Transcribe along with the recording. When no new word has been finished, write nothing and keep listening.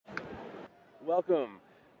Welcome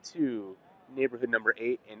to neighborhood number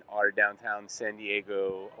 8 in our downtown San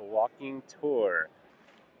Diego walking tour.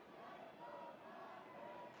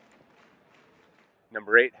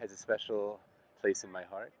 Number 8 has a special place in my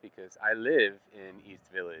heart because I live in East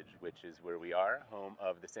Village, which is where we are, home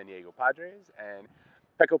of the San Diego Padres and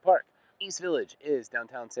Petco Park. East Village is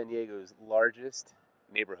downtown San Diego's largest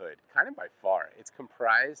neighborhood, kind of by far. It's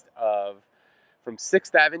comprised of from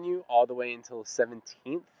 6th Avenue all the way until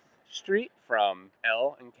 17th Street, from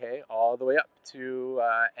L and K all the way up to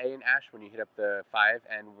A and Ash when you hit up the 5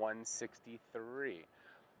 and 163.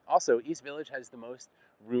 Also, East Village has the most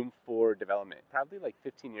room for development. Probably like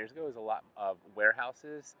 15 years ago, there was a lot of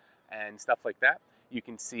warehouses and stuff like that. You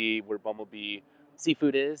can see where Bumblebee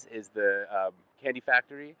Seafood is the candy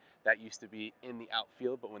factory. That used to be in the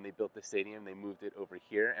outfield, but when they built the stadium, they moved it over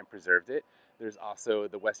here and preserved it. There's also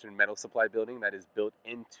the Western Metal Supply building that is built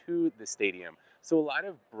into the stadium. So a lot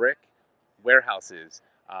of brick warehouses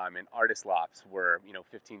and artist lofts were,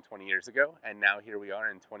 15, 20 years ago, and now here we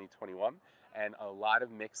are in 2021, and a lot of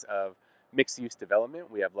mixed-use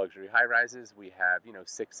development. We have luxury high-rises. We have,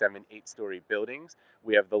 6, 7, 8-story buildings.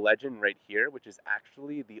 We have the Legend right here, which is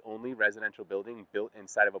actually the only residential building built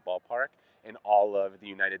inside of a ballpark in all of the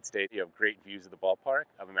United States. You have great views of the ballpark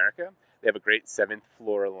of America. They have a great 7th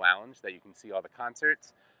floor lounge that you can see all the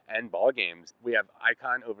concerts and ball games. We have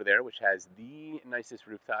Icon over there, which has the nicest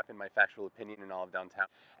rooftop, in my factual opinion, in all of downtown.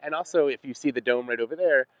 And also, if you see the dome right over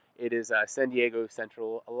there, it is San Diego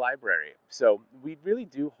Central Library. So we really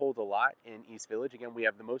do hold a lot in East Village. Again, we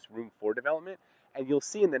have the most room for development, and you'll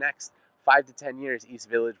see in the next 5 to 10 years, East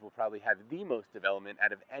Village will probably have the most development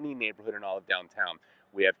out of any neighborhood in all of downtown.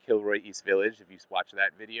 We have Kilroy East Village, if you watch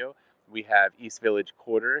that video. We have East Village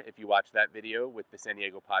Quarter, if you watch that video, with the San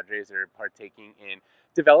Diego Padres are partaking in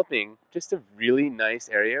developing just a really nice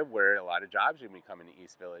area where a lot of jobs are going to be coming to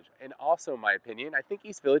East Village. And also, in my opinion, I think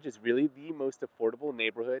East Village is really the most affordable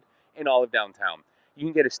neighborhood in all of downtown. You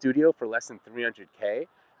can get a studio for less than $300K,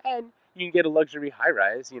 and you can get a luxury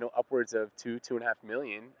high-rise, upwards of $2.5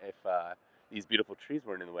 million if these beautiful trees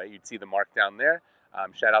weren't in the way. You'd see the mark down there.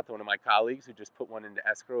 Shout out to one of my colleagues who just put one into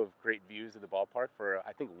escrow of great views of the ballpark for,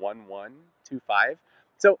 I think, 1,125.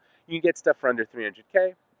 So you can get stuff for under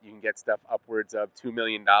 $300K. You can get stuff upwards of $2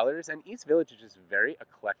 million. And East Village is just very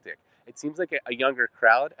eclectic. It seems like a younger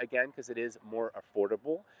crowd, again, because it is more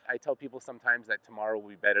affordable. I tell people sometimes that tomorrow will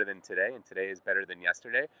be better than today, and today is better than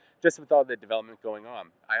yesterday, just with all the development going on.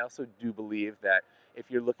 I also do believe that if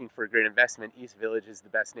you're looking for a great investment, East Village is the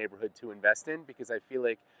best neighborhood to invest in, because I feel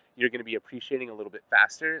like you're going to be appreciating a little bit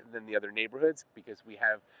faster than the other neighborhoods, because we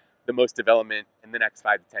have the most development in the next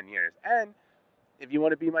 5 to 10 years. And if you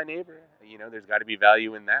want to be my neighbor, there's got to be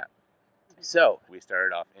value in that. So we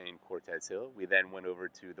started off in Cortez Hill. We then went over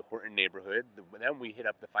to the Horton neighborhood. Then we hit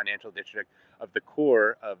up the financial district of the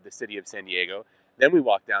core of the city of San Diego. Then we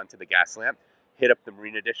walked down to the Gaslamp, hit up the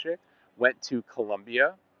Marina district, went to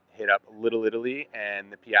Columbia, hit up Little Italy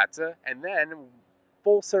and the Piazza, and then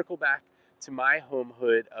full circle back to my home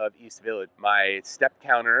hood of East Village. My step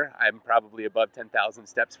counter, I'm probably above 10,000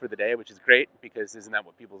 steps for the day, which is great, because isn't that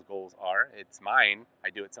what people's goals are? It's mine. I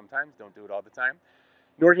do it sometimes, don't do it all the time.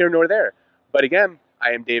 Nor here nor there. But again,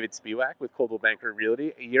 I am David Spiewak with Coldwell Banker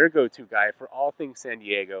Realty, your go-to guy for all things San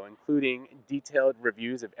Diego, including detailed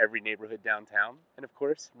reviews of every neighborhood downtown, and of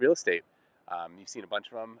course, real estate. You've seen a bunch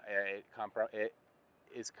of them. It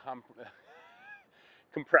is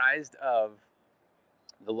comprised of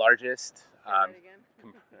the largest. Say that again. Go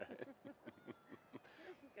ahead.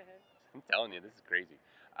 I'm telling you, this is crazy.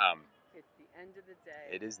 It's the end of the day.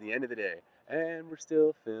 It is the end of the day, and we're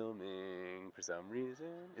still filming for some reason.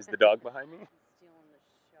 Is the dog behind me? He's stealing the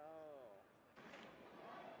show.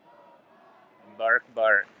 Bark,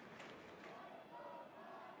 bark.